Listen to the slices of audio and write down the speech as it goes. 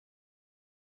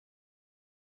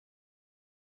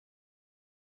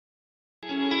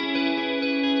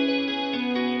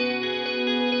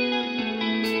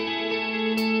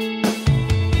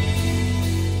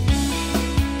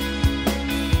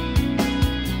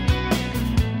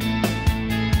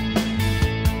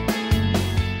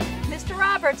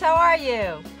Roberts, how are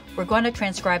you? We're going to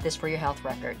transcribe this for your health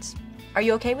records. Are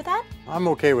you okay with that? I'm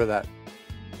okay with that.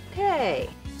 Okay.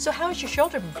 So how has your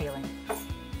shoulder been feeling?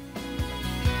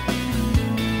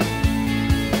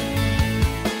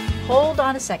 Hold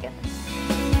on a second.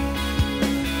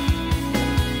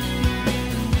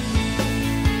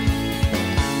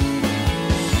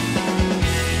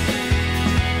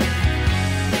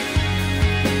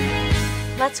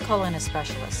 Let's call in a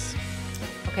specialist.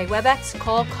 Okay, WebEx,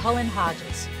 call Cullen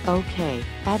Hodges. Okay,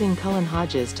 adding Cullen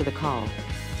Hodges to the call.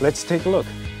 Let's take a look.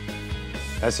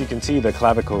 As you can see, the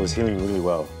clavicle is healing really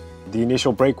well. The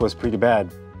initial break was pretty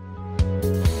bad.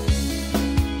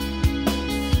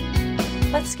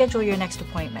 Let's schedule your next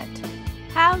appointment.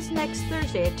 How's next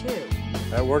Thursday at 2?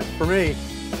 That works for me.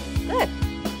 Good.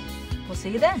 We'll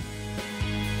see you then.